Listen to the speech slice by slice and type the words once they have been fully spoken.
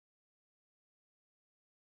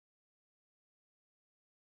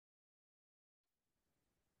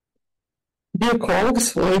Dear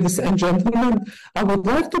colleagues, ladies and gentlemen, I would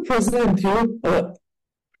like to present you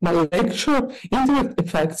my lecture, Indirect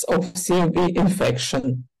Effects of CMV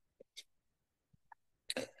Infection.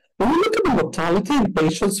 When we look at the mortality in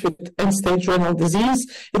patients with end-stage renal disease,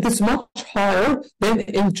 it is much higher than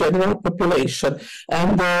in general population.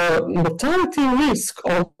 And the mortality risk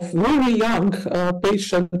of very young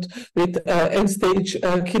patient with end-stage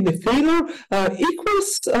kidney failure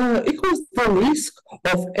equals the risk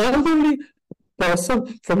of elderly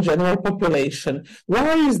person from general population.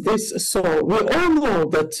 Why is this so? We all know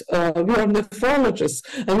that we are nephrologists,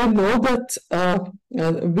 and we know that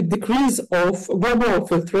with decrease of glomerular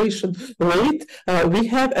filtration rate, we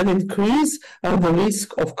have an increase in the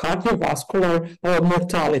risk of cardiovascular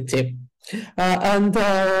mortality.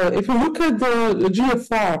 If you look at the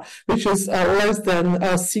GFR, which is less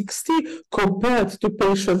than 60, compared to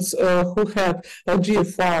patients who have a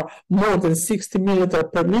GFR more than 60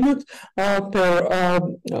 milliliter per minute per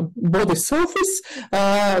body surface,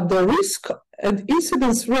 the risk and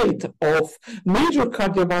incidence rate of major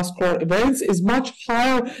cardiovascular events is much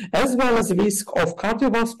higher, as well as the risk of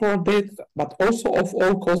cardiovascular death, but also of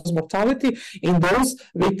all-cause mortality in those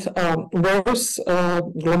with worse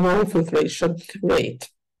glomerular filtration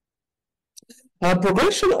rate.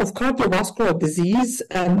 Progression of cardiovascular disease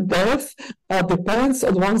and death depends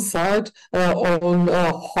on one side on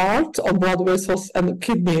heart, on blood vessels, and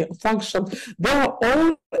kidney function. They are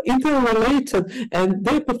all interrelated, and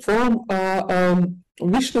they perform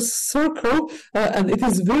vicious circle, and it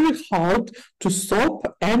is very hard to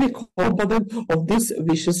stop any component of this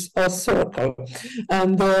vicious circle.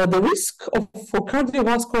 And the risk for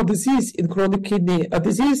cardiovascular disease in chronic kidney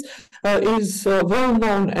disease is well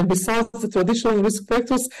known, and besides the traditional risk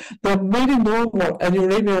factors, there are many normal and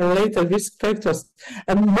uremia-related risk factors,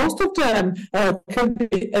 and most of them can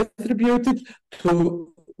be attributed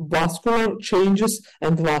to vascular changes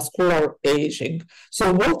and vascular aging.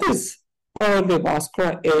 So what is early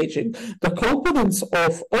vascular aging? The components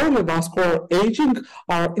of early vascular aging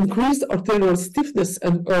are increased arterial stiffness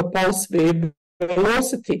and pulse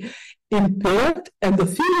velocity, impaired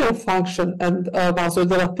endothelial function and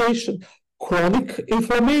vasodilatation, chronic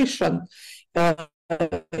inflammation,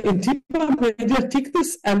 intima media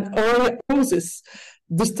thickness and early cirrhosis,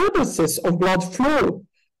 disturbances of blood flow,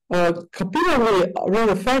 capillary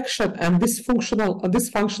rarefaction and dysfunctional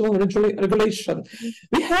regulation.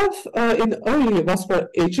 We have in early vascular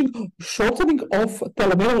aging shortening of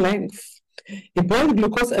telomere length, impaired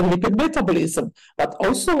glucose and lipid metabolism, but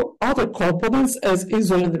also other components as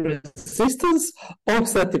insulin resistance,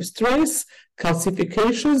 oxidative stress,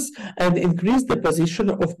 calcifications, and increased deposition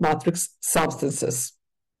of matrix substances.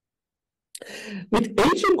 With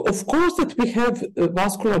aging, of course, that we have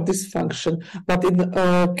vascular dysfunction, but in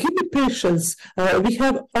kidney patients, we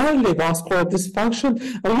have early vascular dysfunction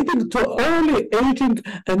leading to early aging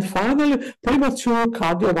and finally premature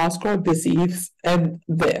cardiovascular disease and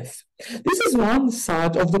death. This is one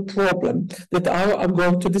side of the problem that I am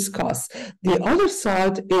going to discuss. The other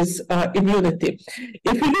side is immunity.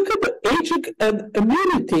 If you look at the aging and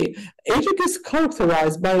immunity, aging is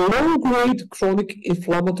characterized by low-grade chronic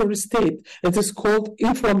inflammatory state. It is called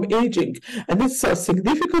inflammaging, and it's a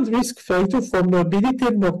significant risk factor for morbidity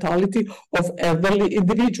and mortality of elderly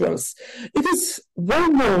individuals. It is well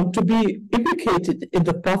known to be implicated in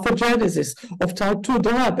the pathogenesis of type 2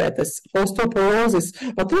 diabetes,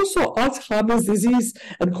 osteoporosis, but also Alzheimer's disease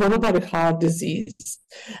and coronary heart disease.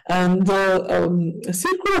 And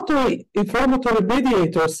circulatory inflammatory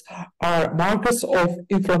mediators are markers of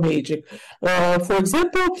inflammaging. For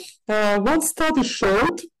example, one study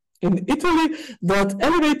showed in Italy that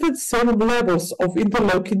elevated serum levels of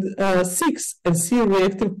interleukin-6 and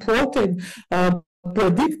C-reactive protein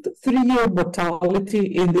predict 3-year mortality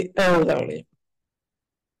in the elderly.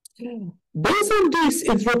 Based on this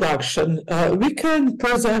introduction, we can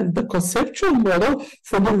present the conceptual model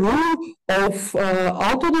for the role of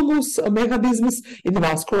autonomous mechanisms in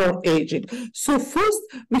vascular aging. So first,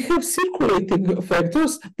 we have circulating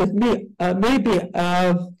factors that may be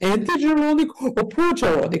antigeronic or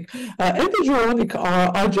progeronic. Antigeronic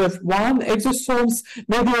are IGF-1 exosomes,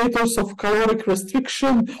 mediators of caloric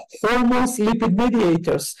restriction, hormones, lipid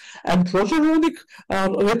mediators, and progeronic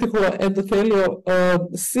reticular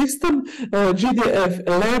endothelial system,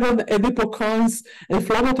 GDF11, adipokines,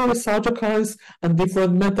 inflammatory cytokines, and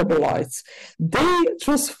different metabolites. They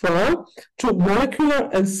transfer to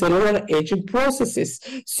molecular and cellular aging processes.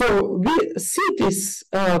 So we see this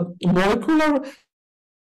molecular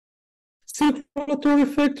circulatory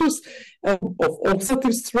factors of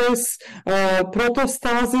oxidative stress,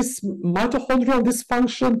 protostasis, mitochondrial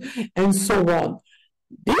dysfunction, and so on.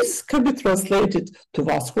 This can be translated to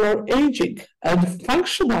vascular aging, and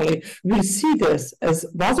functionally, we see this as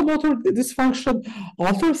vasomotor dysfunction,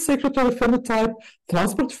 altered secretory phenotype,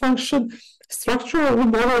 transport function, structural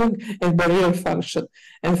remodeling, and barrier function.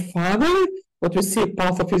 And finally, what we see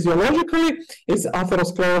pathophysiologically is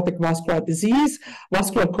atherosclerotic vascular disease,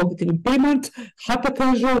 vascular cognitive impairment,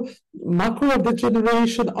 hypertension, macular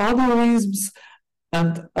degeneration, aneurysms,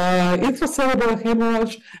 and intracerebral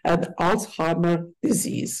hemorrhage and Alzheimer's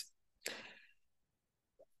disease.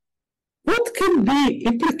 What can be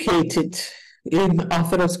implicated in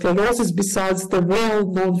atherosclerosis besides the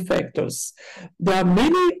well-known factors? There are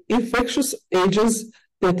many infectious agents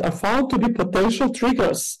that are found to be potential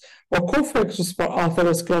triggers or cofactors for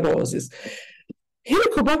atherosclerosis.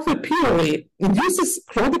 Helicobacter pylori induces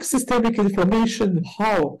chronic systemic inflammation.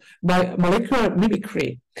 How? By molecular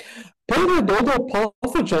mimicry. Periodontal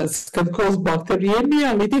pathogens can cause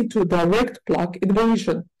bacteremia, leading to direct plaque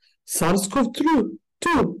invasion.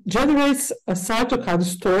 SARS-CoV-2 generates a cytokine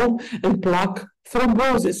storm and plaque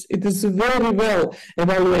thrombosis. It is very well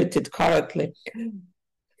evaluated currently.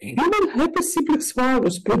 Human herpes simplex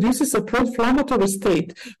virus produces a pro-inflammatory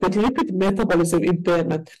state with lipid metabolism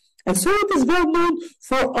impairment. And so it is well known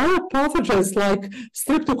for other pathogens like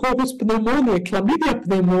Streptococcus pneumoniae, Chlamydia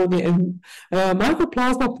pneumoniae, and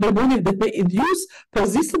Mycoplasma pneumoniae that may induce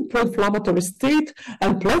persistent pro-inflammatory state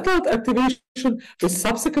and platelet activation with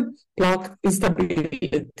subsequent plaque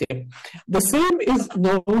instability. The same is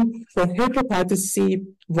known for hepatitis C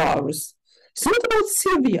virus. So what about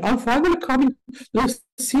CMV? I'm finally coming to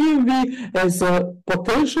CMV as a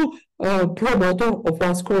potential promoter of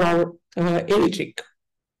vascular aging.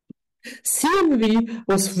 CMV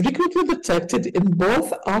was frequently detected in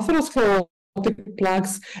both atherosclerotic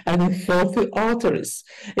plaques and in healthy arteries.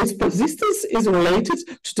 Its persistence is related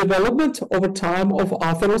to development over time of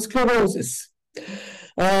atherosclerosis.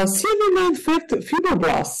 CMV may infect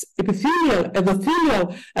fibroblasts, epithelial,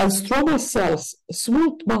 endothelial, and stromal cells,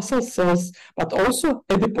 smooth muscle cells, but also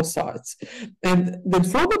adipocytes. And the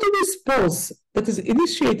inflammatory response that is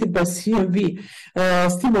initiated by CMV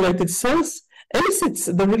stimulated cells elicits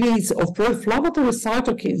the release of pro-inflammatory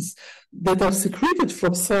cytokines that are secreted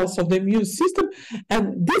from cells of the immune system,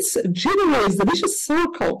 and this generates the vicious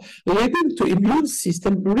circle leading to immune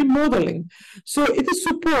system remodeling. So it is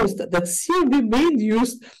supposed that CMV may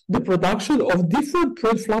induce the production of different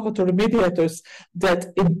pro-inflammatory mediators that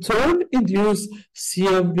in turn induce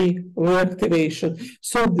CMV reactivation.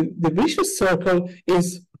 So the vicious circle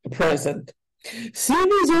is present.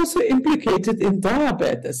 CMV is also implicated in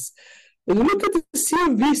diabetes. When you look at the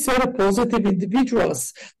CMV seropositive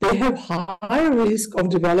individuals, they have higher risk of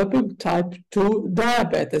developing type 2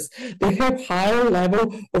 diabetes. They have higher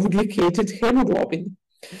level of glycated hemoglobin.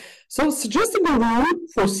 So suggesting a role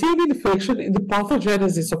for CMV infection in the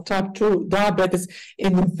pathogenesis of type 2 diabetes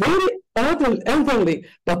in very elderly,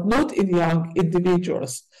 but not in young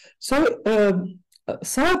individuals. So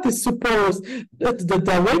scientists suppose that the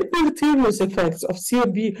direct deleterious effects of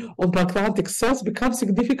CMV on pancreatic cells become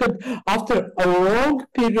significant after a long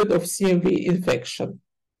period of CMV infection.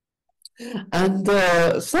 And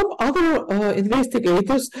some other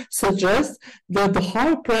investigators suggest that the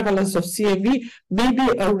higher prevalence of CMV may be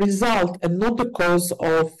a result and not the cause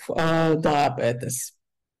of diabetes.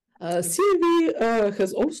 CMV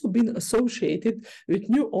has also been associated with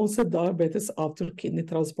new onset diabetes after kidney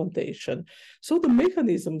transplantation. So the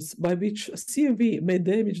mechanisms by which CMV may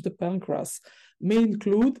damage the pancreas may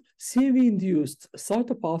include CMV-induced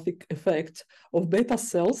cytopathic effect of beta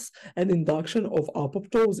cells and induction of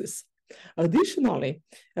apoptosis. Additionally,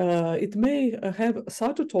 it may have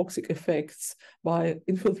cytotoxic effects by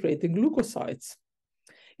infiltrating leukocytes.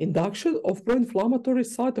 Induction of pro-inflammatory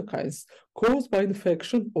cytokines caused by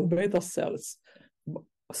infection of beta cells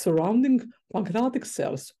surrounding pancreatic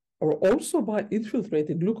cells, or also by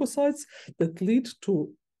infiltrating leukocytes that lead to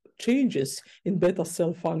changes in beta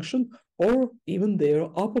cell function or even their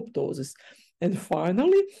apoptosis. And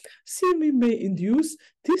finally, CMV may induce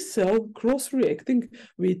T-cell cross-reacting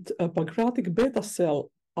with pancreatic beta cell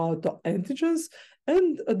autoantigens,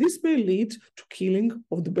 and this may lead to killing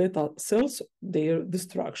of the beta cells, their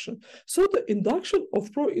destruction. So the induction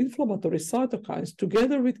of pro-inflammatory cytokines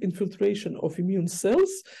together with infiltration of immune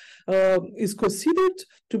cells is considered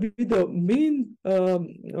to be the main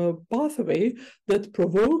pathway that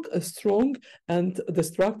provoke a strong and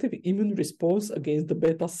destructive immune response against the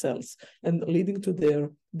beta cells and leading to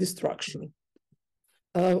their destruction.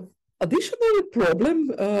 Additional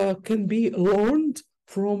problem can be learned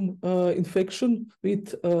from infection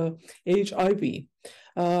with HIV.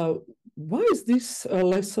 Why is this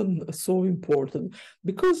lesson so important?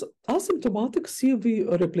 Because asymptomatic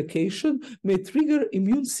CMV replication may trigger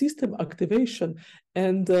immune system activation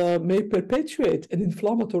and may perpetuate an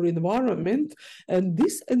inflammatory environment, and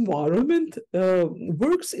this environment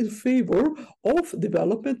works in favor of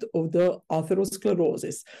development of the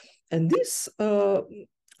atherosclerosis. And this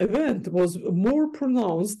event was more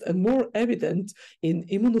pronounced and more evident in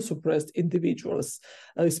immunosuppressed individuals,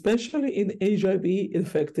 especially in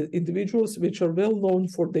HIV-infected individuals, which are well known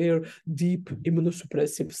for their deep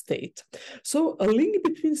immunosuppressive state. So a link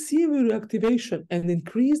between CMV reactivation and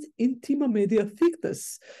increased intima media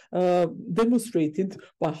thickness demonstrated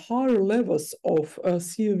by higher levels of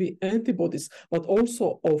CMV antibodies, but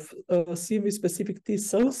also of CMV-specific T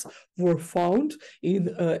cells were found in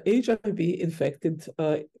HIV-infected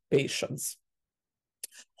patients.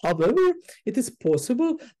 However, it is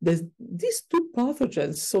possible that these two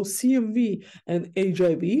pathogens, so CMV and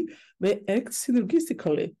HIV, may act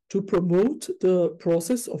synergistically to promote the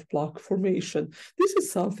process of plaque formation. This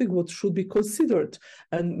is something what should be considered,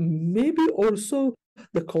 and maybe also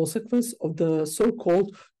the consequence of the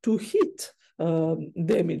so-called two-hit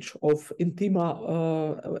damage of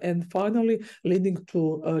intima and finally leading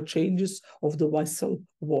to changes of the vessel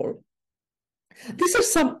wall. These are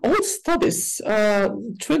some old studies,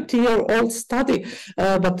 20-year-old study,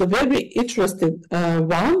 but a very interesting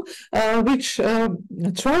one, which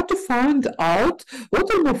tried to find out what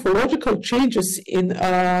are morphological changes in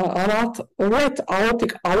rat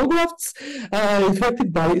aortic allografts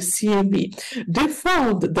infected by CMV. They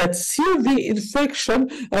found that CMV infection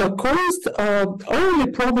caused early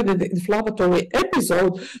prominent inflammatory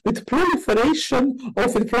episode with proliferation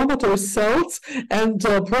of inflammatory cells and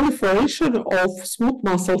proliferation of smooth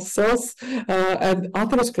muscle cells and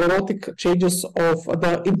atherosclerotic changes of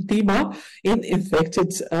the intima in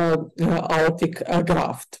infected aortic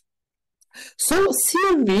graft. So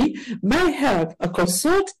CMV may have a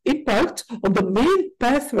concerted impact on the main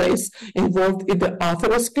pathways involved in the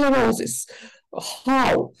atherosclerosis.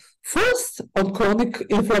 How? First, on chronic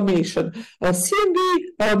inflammation.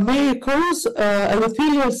 CMV may cause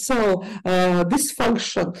endothelial cell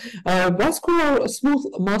dysfunction, vascular smooth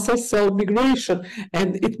muscle cell migration,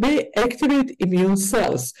 and it may activate immune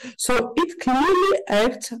cells. So it clearly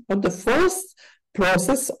acts on the first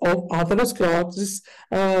process of atherosclerosis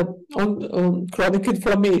on chronic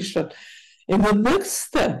inflammation. In the next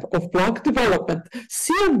step of plaque development,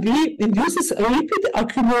 CMV induces lipid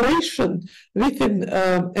accumulation within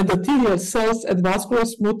endothelial cells and vascular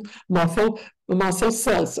smooth muscle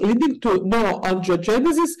cells, leading to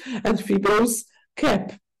neuroangiogenesis and fibrous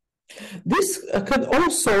cap. This can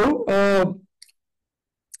also,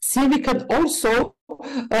 CMV can also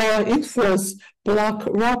influence plaque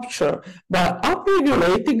rupture by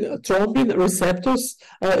upregulating thrombin receptors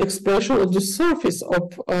expression on the surface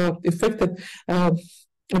of infected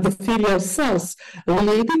endothelial cells,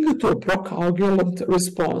 leading to a procoagulant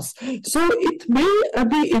response. So it may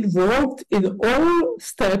be involved in all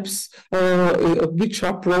steps which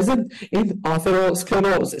are present in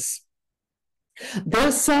atherosclerosis.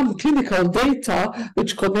 There's some clinical data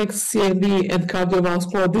which connects CMV and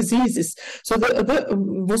cardiovascular diseases. So there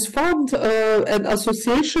was found an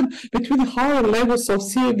association between higher levels of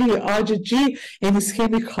CMV IgG and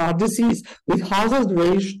ischemic heart disease with hazard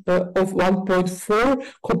range of 1.4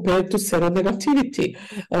 compared to seronegativity.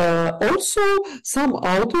 Also, some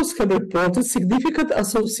authors have reported significant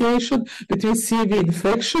association between CMV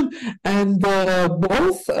infection and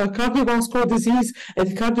both cardiovascular disease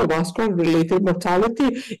and cardiovascular-related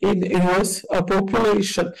mortality in US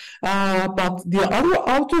population. But the other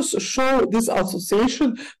authors show this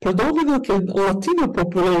association predominantly in Latino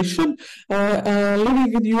population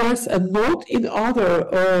living in US and not in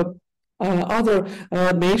other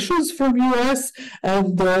nations from US,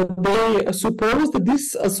 and they suppose that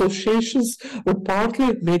these associations were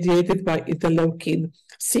partly mediated by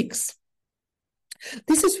interleukin-6.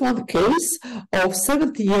 This is one case of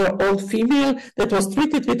 70-year-old female that was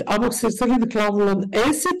treated with amoxicillin clavulan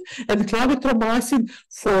acid and clarithromycin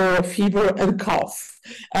for fever and cough.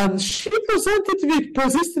 And she presented with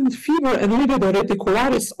persistent fever and livedo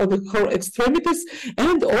reticularis on her extremities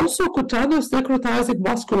and also cutaneous necrotizing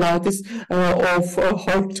vasculitis of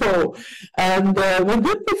her toe. And when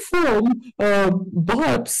they performed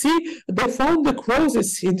biopsy, they found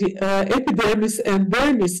necrosis in the epidermis and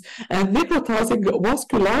dermis and necrotizing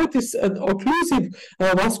vasculitis and occlusive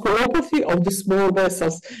vasculopathy of the small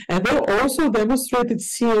vessels. And they also demonstrated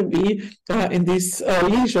CMV in these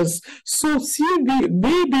lesions. So CMV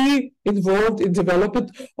may be involved in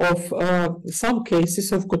development of some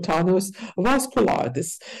cases of cutaneous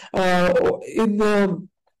vasculitis.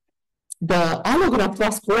 the allograft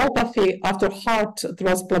vasculopathy after heart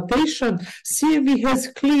transplantation, CMV has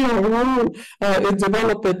clear role in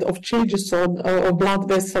development of changes on blood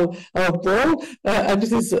vessel wall, and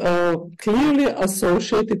it is clearly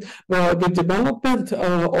associated with development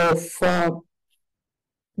of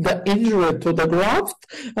the injury to the graft,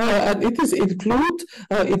 and it is included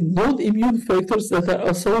in non-immune factors that are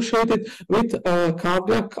associated with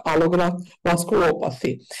cardiac allograft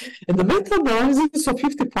vasculopathy. In the meta-analysis of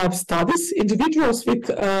 55 studies, individuals with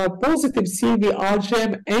positive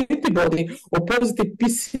CMV-RGM antibody or positive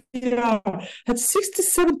PCR had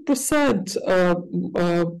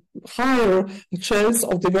 67% higher chance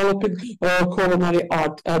of developing coronary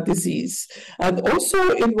heart disease. And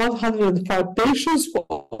also in 105 patients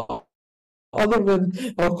other than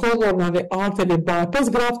coronary artery bypass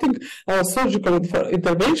grafting surgical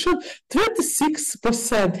intervention,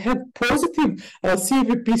 26% had positive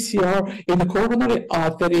CMV-PCR in the coronary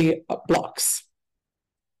artery blocks.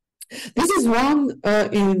 This is one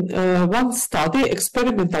study,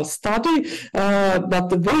 experimental study,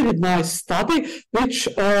 but a very nice study, which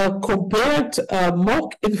compared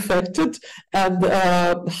MOC-infected and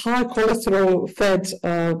high cholesterol-fed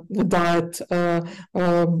diet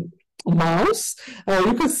mouse.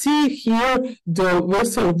 You can see here the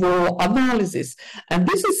vessel wall analysis, and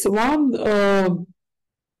this is one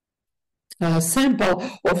sample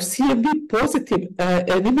of CMV positive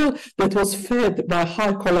animal that was fed by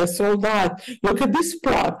high cholesterol diet. Look at this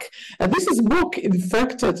plaque, and this is MOC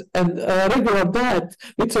infected and regular diet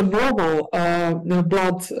with a normal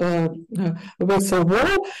blood vessel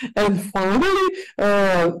wall, and finally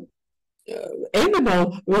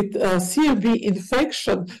animal with CMV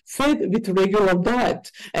infection fed with regular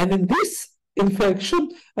diet. And in this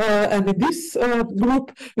infection and in this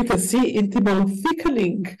group, we can see intimal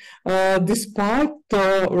thickening despite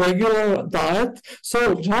the regular diet,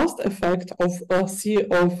 so just effect of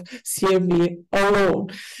CMV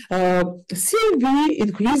alone. CMV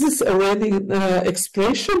increases renin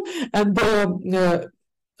expression, and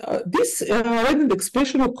this renin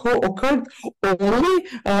expression occurred only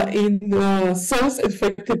in cells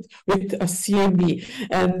infected with CMV,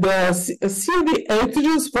 and CMV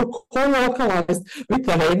antigens were co-localized with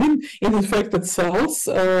renin in infected cells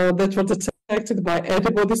that were detected by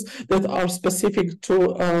antibodies that are specific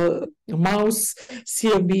to mouse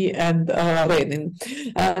CMV and renin.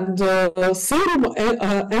 And serum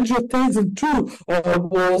angiotensin II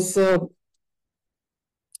was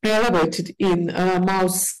elevated in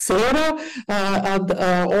mouse sera and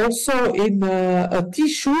also in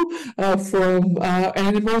tissue from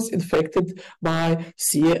animals infected by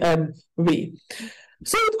CMV.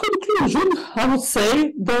 So in conclusion, I would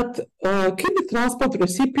say that kidney transplant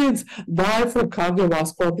recipients die from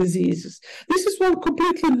cardiovascular diseases. This is one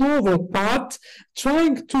completely novel part,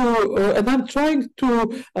 and I'm trying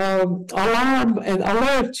to alarm and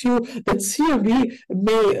alert you that CMV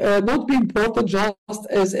may not be important just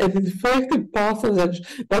as an infective pathogen,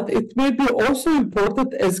 but it may be also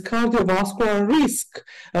important as cardiovascular risk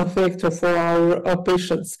factor for our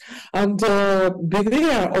patients. And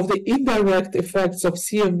beware of the indirect effects of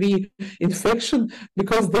CMV infection,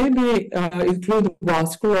 because they may include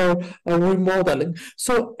vascular remodeling.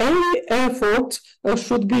 So any effort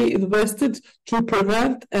should be invested to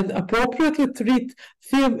prevent and appropriately treat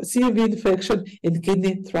CMV infection in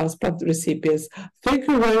kidney transplant recipients. Thank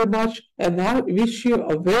you very much, and I wish you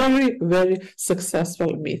a very, very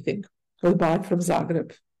successful meeting. Goodbye from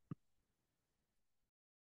Zagreb.